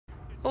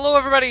Hello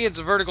everybody,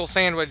 it's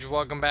VerticalSandwich.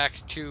 Welcome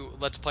back to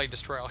Let's Play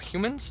Destroy All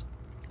Humans.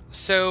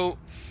 So,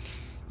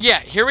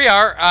 yeah, here we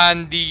are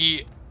on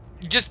the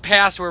just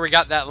past where we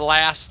got that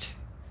last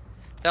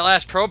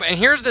probe, and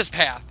here's this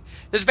path.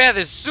 This path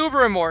is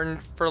super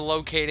important for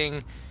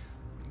locating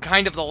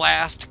kind of the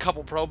last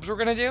couple probes we're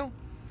gonna do.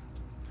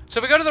 So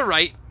if we go to the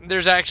right,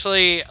 there's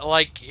actually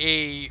like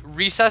a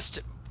recessed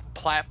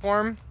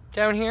platform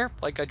down here,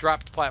 like a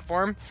dropped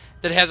platform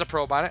that has a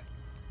probe on it.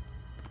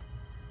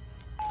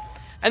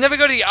 And then if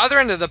we go to the other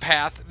end of the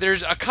path,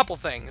 there's a couple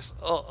things.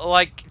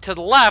 Like, to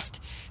the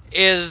left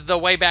is the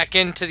way back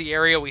into the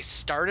area we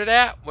started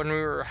at when we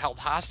were held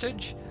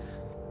hostage.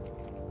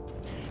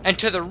 And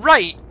to the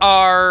right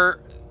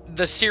are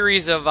the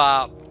series of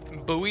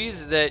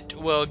buoys that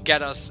will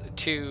get us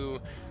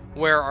to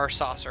where our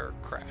saucer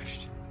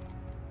crashed.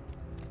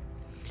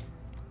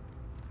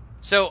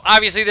 So,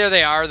 obviously, there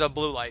they are, the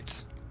blue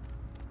lights.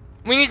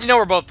 We need to know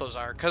where both those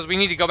are, because we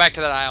need to go back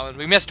to that island.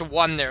 We missed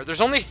one there.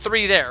 There's only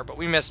 3 there, but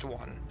we missed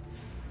one.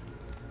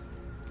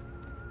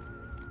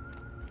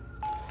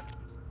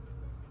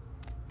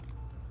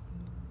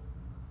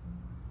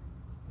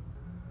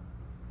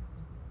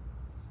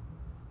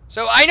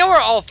 So I know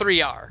where all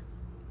 3 are.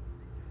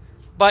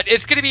 But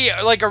it's going to be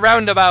like a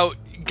roundabout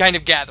kind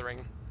of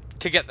gathering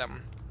to get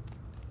them.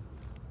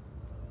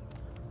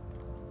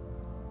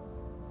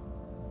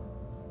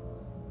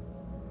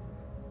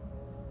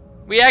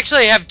 We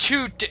actually have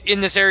 2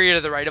 in this area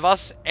to the right of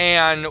us,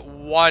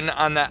 and 1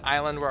 on that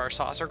island where our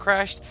saucer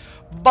crashed.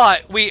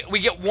 But we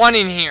get 1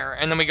 in here,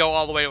 and then we go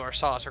all the way to our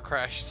saucer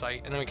crash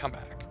site, and then we come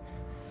back.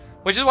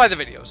 Which is why the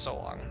video is so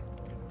long,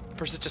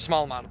 for such a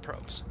small amount of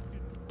probes.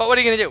 But what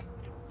are you going to do?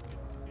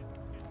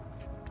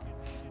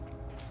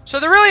 So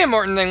the really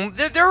important thing,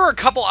 there were a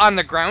couple on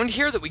the ground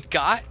here that we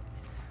got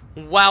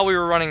while we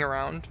were running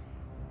around.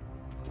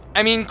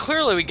 I mean,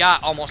 clearly we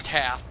got almost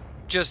half,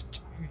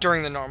 just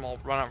during the normal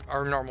run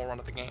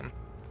of the game.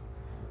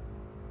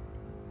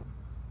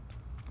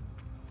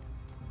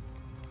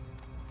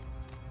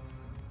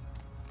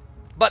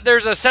 But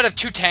there's a set of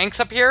 2 tanks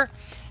up here,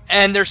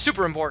 and they're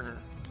super important.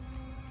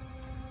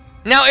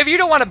 Now, if you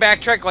don't want to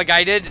backtrack like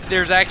I did,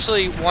 there's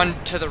actually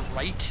one to the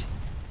right,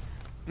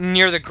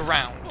 near the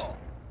ground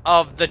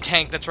of the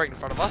tank that's right in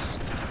front of us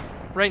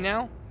right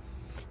now,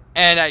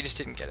 and I just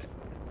didn't get it.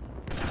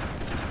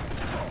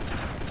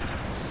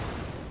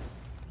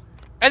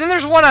 And then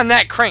there's one on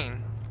that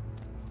crane.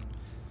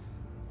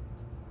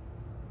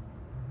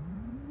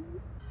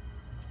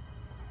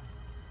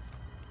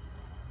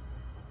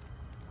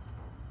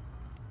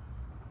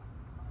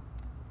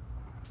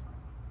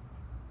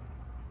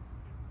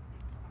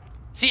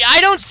 See, I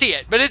don't see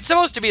it, but it's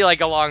supposed to be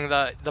like along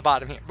the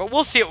bottom here. But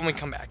we'll see it when we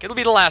come back. It'll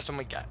be the last one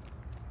we get.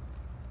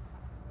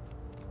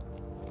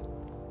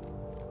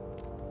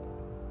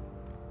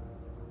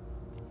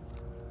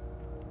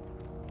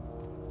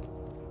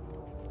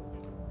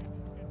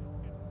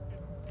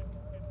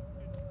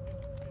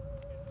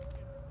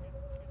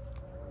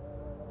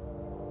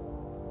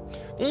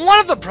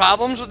 One of the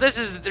problems with this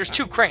is that there's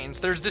 2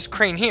 cranes. There's this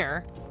crane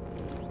here,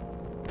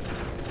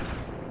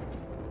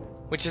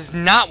 which is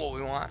not what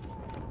we want.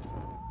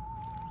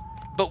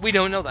 But we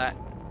don't know that.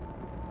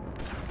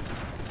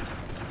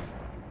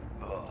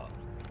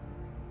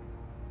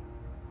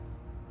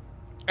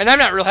 And I'm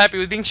not real happy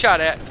with being shot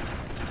at.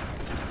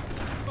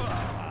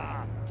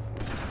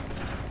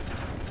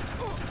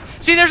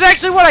 See, there's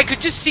actually one I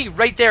could just see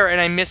right there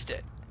and I missed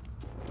it.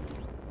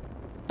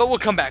 But we'll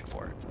come back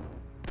for it.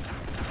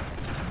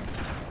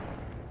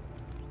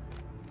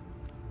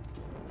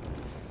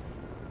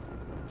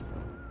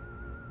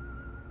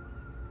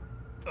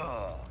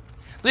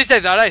 At least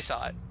I thought I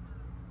saw it.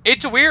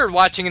 It's weird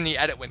watching in the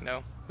edit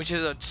window, which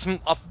is a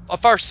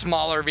far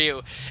smaller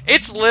view.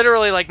 It's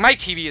literally like, my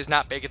TV is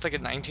not big. It's like a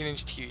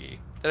 19-inch TV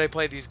that I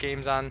play these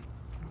games on.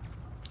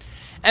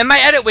 And my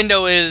edit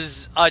window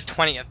is a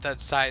 20th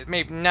that size.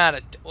 Maybe not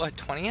a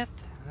 20th?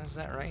 Is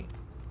that right?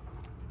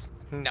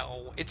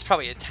 No, it's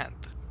probably a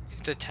 10th.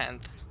 It's a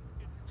 10th.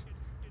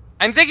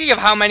 I'm thinking of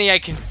how many I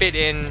can fit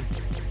in,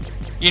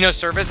 you know,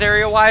 surface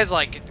area-wise,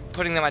 like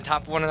putting them on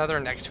top of one another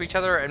and next to each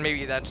other, and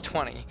maybe that's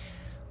 20.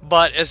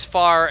 But as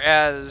far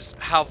as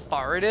how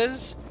far it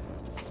is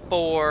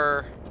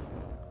from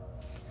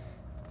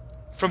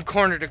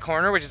corner to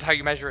corner, which is how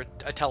you measure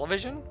a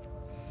television,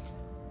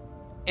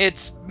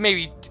 it's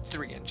maybe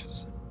 3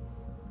 inches.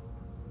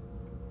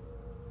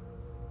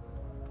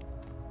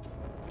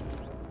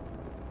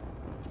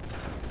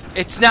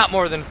 It's not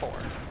more than 4.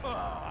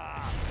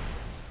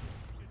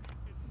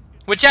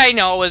 Which I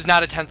know is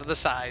not a 10th of the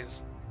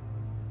size.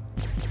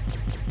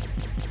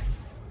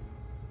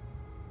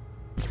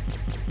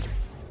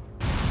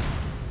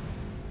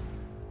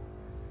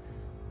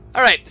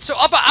 Alright, so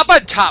up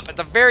on top, at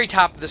the very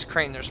top of this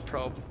crane, there's a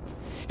probe.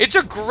 It's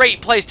a great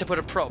place to put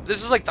a probe.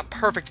 This is like the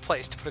perfect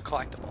place to put a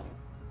collectible.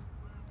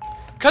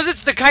 Because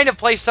it's the kind of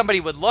place somebody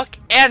would look,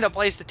 and a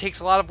place that takes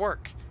a lot of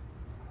work.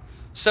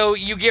 So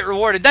you get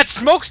rewarded. That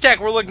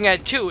smokestack we're looking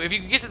at too, if you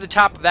could get to the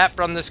top of that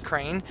from this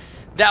crane,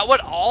 that would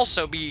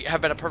also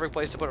have been a perfect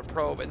place to put a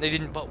probe, and they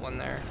didn't put one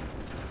there.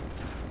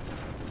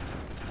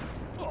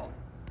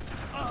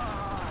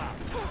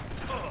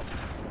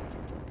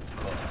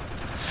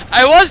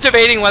 I was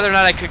debating whether or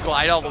not I could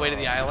glide all the way to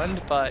the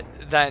island, but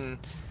then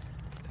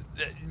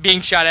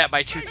being shot at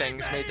by 2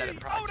 things made that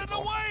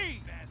impractical. I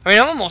mean,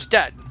 I'm almost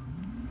dead.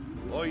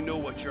 I know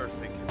what you're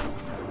thinking,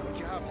 but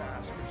you have to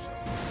ask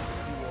yourself,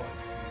 who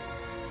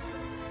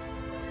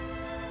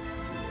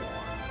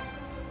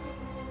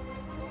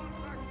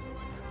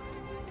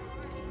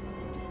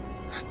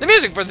was? The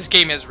music for this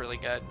game is really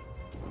good.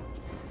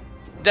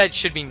 That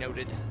should be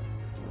noted.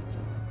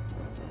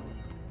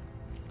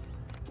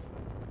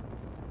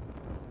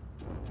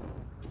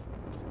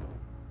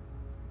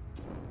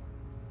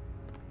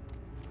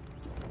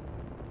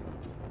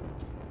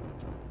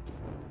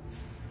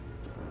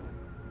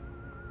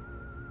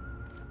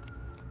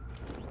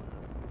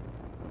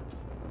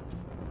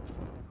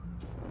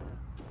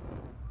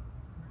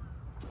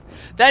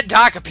 That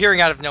dock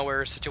appearing out of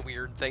nowhere is such a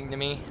weird thing to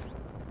me.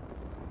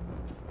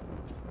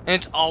 And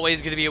it's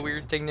always going to be a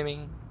weird thing to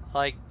me.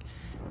 Like,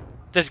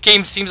 this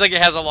game seems like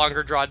it has a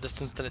longer draw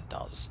distance than it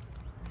does.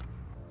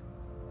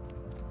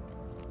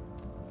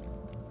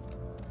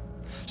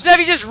 So now if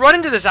you just run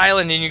into this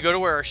island and you go to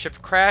where our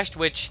ship crashed,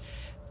 which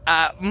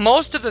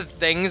most of the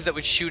things that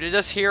would shoot at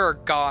us here are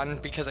gone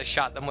because I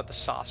shot them with the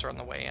saucer on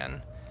the way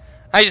in.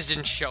 I just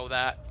didn't show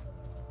that.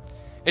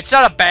 It's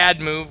not a bad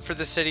move for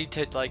the city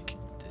to, like,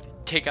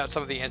 take out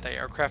some of the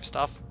anti-aircraft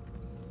stuff.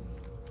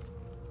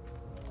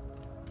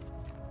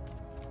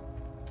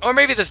 Or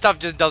maybe the stuff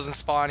just doesn't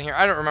spawn here.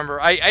 I don't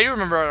remember. I do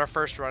remember on our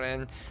first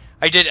run-in,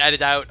 I did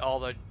edit out all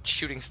the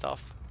shooting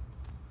stuff.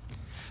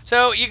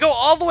 So, you go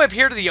all the way up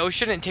here to the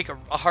ocean and take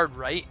a hard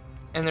right,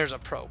 and there's a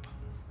probe.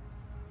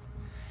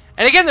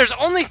 And again, there's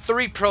only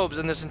 3 probes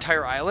in this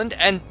entire island,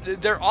 and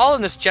they're all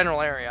in this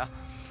general area.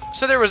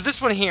 So there was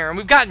this one here, and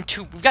we've gotten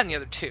the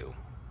other 2.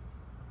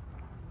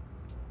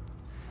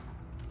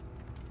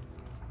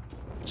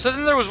 So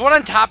then there was one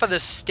on top of the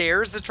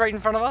stairs that's right in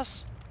front of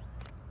us.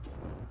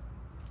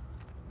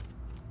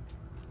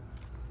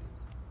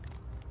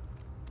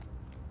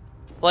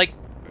 Like,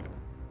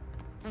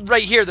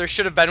 right here there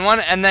should have been one,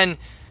 and then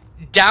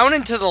down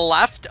and to the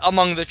left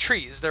among the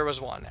trees there was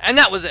one. And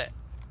that was it.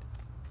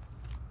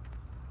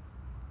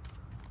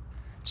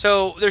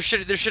 So there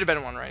should have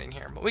been one right in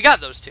here, but we got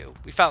those 2.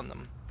 We found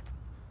them.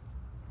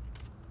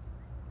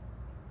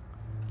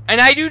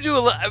 And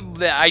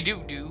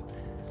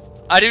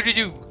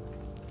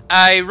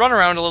I run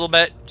around a little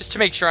bit just to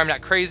make sure I'm not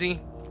crazy.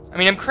 I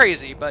mean, I'm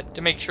crazy, but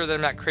to make sure that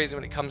I'm not crazy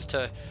when it comes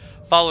to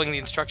following the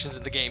instructions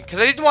of the game.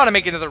 Because I didn't want to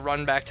make another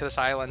run back to this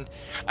island.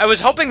 I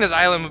was hoping this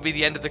island would be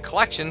the end of the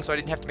collection, so I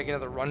didn't have to make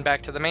another run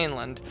back to the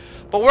mainland.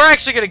 But we're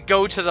actually going to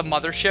go to the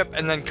mothership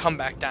and then come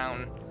back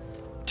down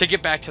to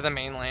get back to the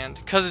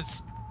mainland. Because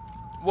it's...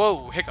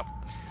 Whoa, hiccup.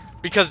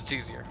 Because it's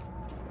easier.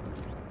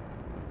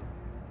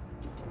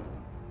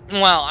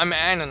 Well,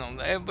 I don't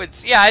know.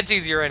 It's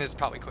easier and it's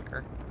probably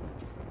quicker.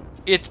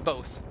 It's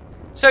both.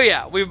 So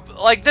yeah, we've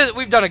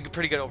done a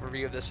pretty good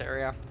overview of this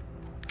area.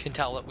 Can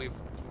tell that we've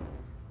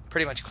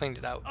pretty much cleaned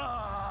it out.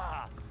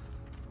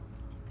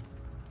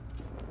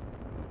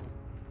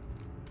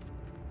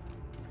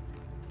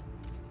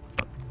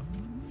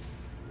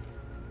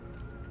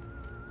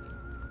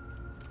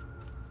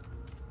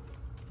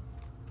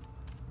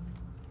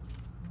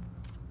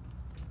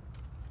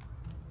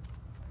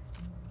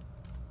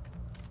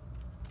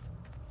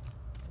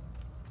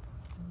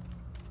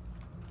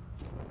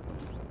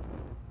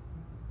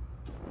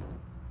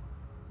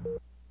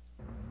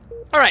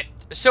 Alright,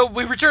 so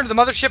we returned to the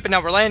mothership and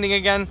now we're landing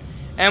again.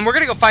 And we're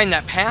going to go find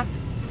that path.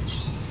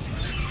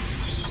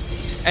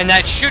 And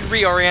that should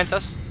reorient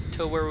us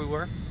to where we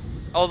were.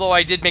 Although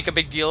I did make a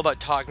big deal about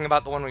talking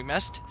about the one we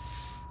missed.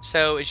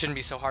 So it shouldn't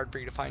be so hard for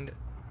you to find it.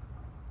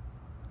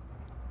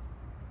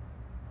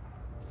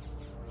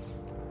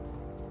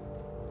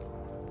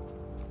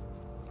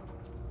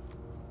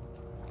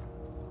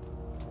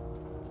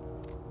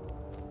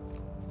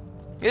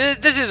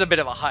 This is a bit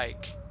of a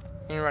hike.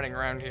 You're running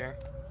around here.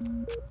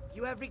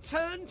 You have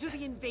returned to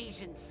the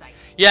invasion site.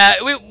 Yeah,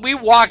 we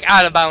walk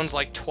out of bounds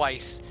like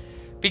twice.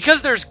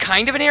 Because there's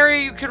kind of an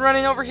area you could run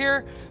in over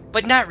here,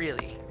 but not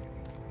really.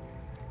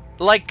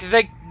 Like,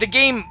 the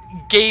game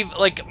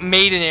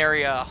made an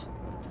area,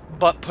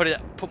 but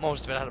put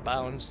most of it out of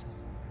bounds.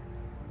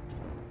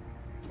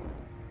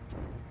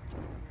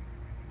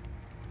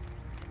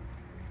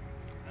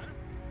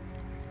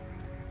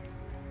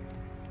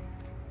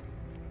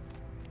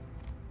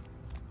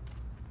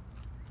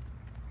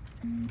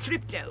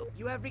 Crypto,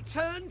 you have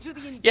returned to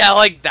the... Yeah,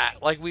 like that.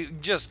 Like, we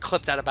just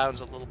clipped out of bounds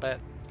a little bit.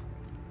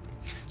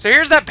 So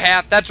here's that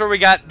path. That's where we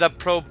got the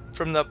probe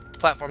from the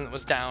platform that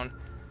was down.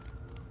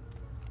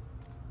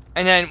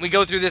 And then we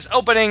go through this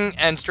opening,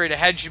 and straight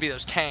ahead should be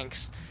those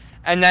tanks.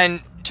 And then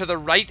to the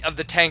right of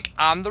the tank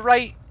on the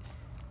right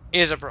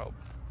is a probe.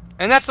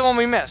 And that's the one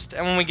we missed.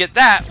 And when we get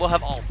that, we'll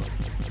have all of them.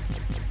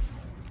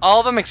 All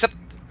of them except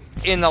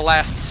in the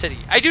last city.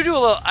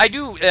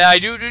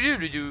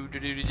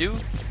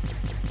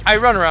 I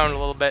run around a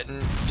little bit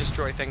and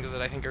destroy things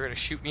that I think are going to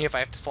shoot me if I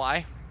have to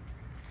fly.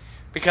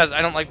 Because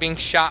I don't like being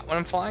shot when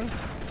I'm flying.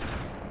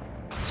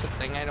 It's a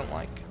thing I don't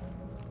like.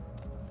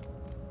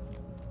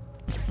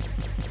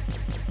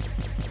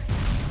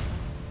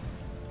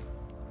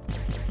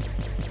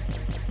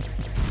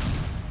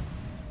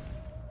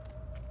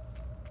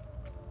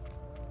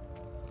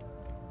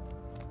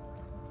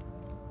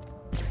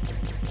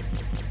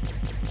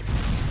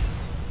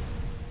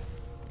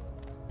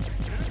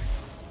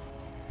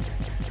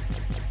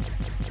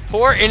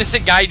 Poor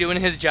innocent guy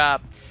doing his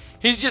job.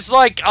 He's just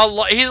like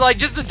he's like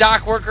just a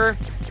dock worker.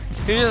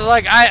 He's just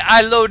like I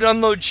load and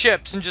unload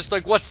ships and just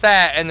like what's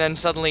that? And then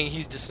suddenly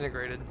he's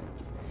disintegrated.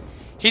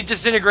 He's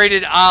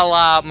disintegrated a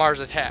la Mars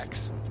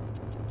Attacks,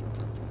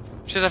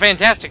 which is a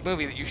fantastic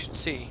movie that you should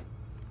see.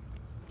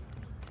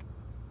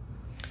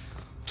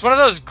 It's one of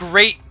those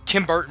great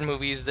Tim Burton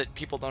movies that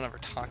people don't ever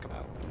talk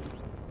about.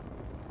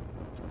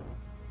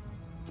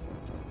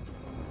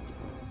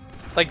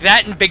 Like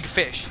that and Big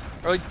Fish.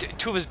 Or like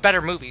two of his better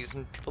movies,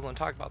 and people don't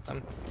talk about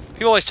them.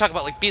 People always talk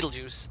about like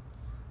Beetlejuice.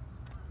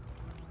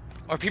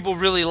 Or people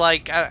really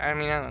like, I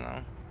mean, I don't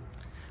know.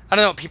 I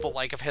don't know what people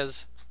like of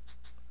his.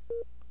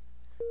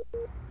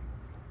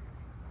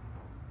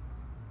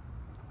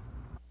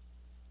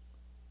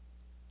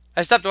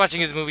 I stopped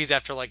watching his movies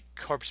after like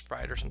Corpse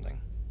Bride or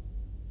something.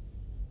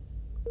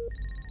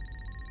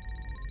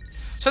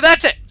 So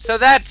that's it. So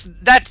that's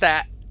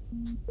that.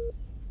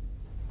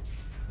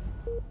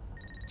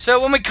 So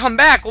when we come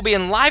back, we'll be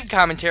in live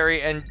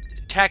commentary and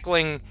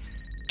tackling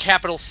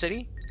Capital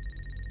City.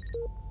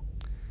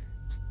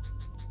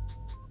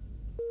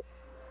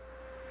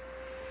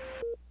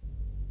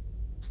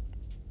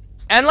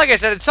 And like I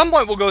said, at some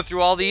point we'll go through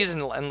all these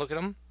and look at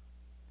them.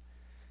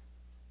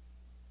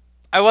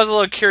 I was a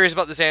little curious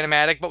about this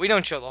animatic, but we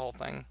don't show the whole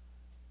thing.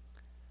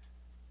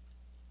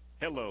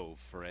 Hello,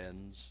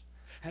 friends.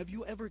 Have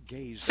you ever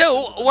gazed...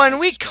 So, when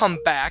we come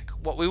back,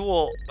 what we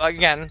will,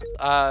 again,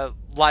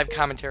 live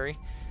commentary.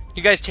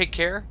 You guys take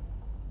care.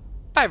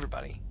 Bye,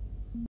 everybody.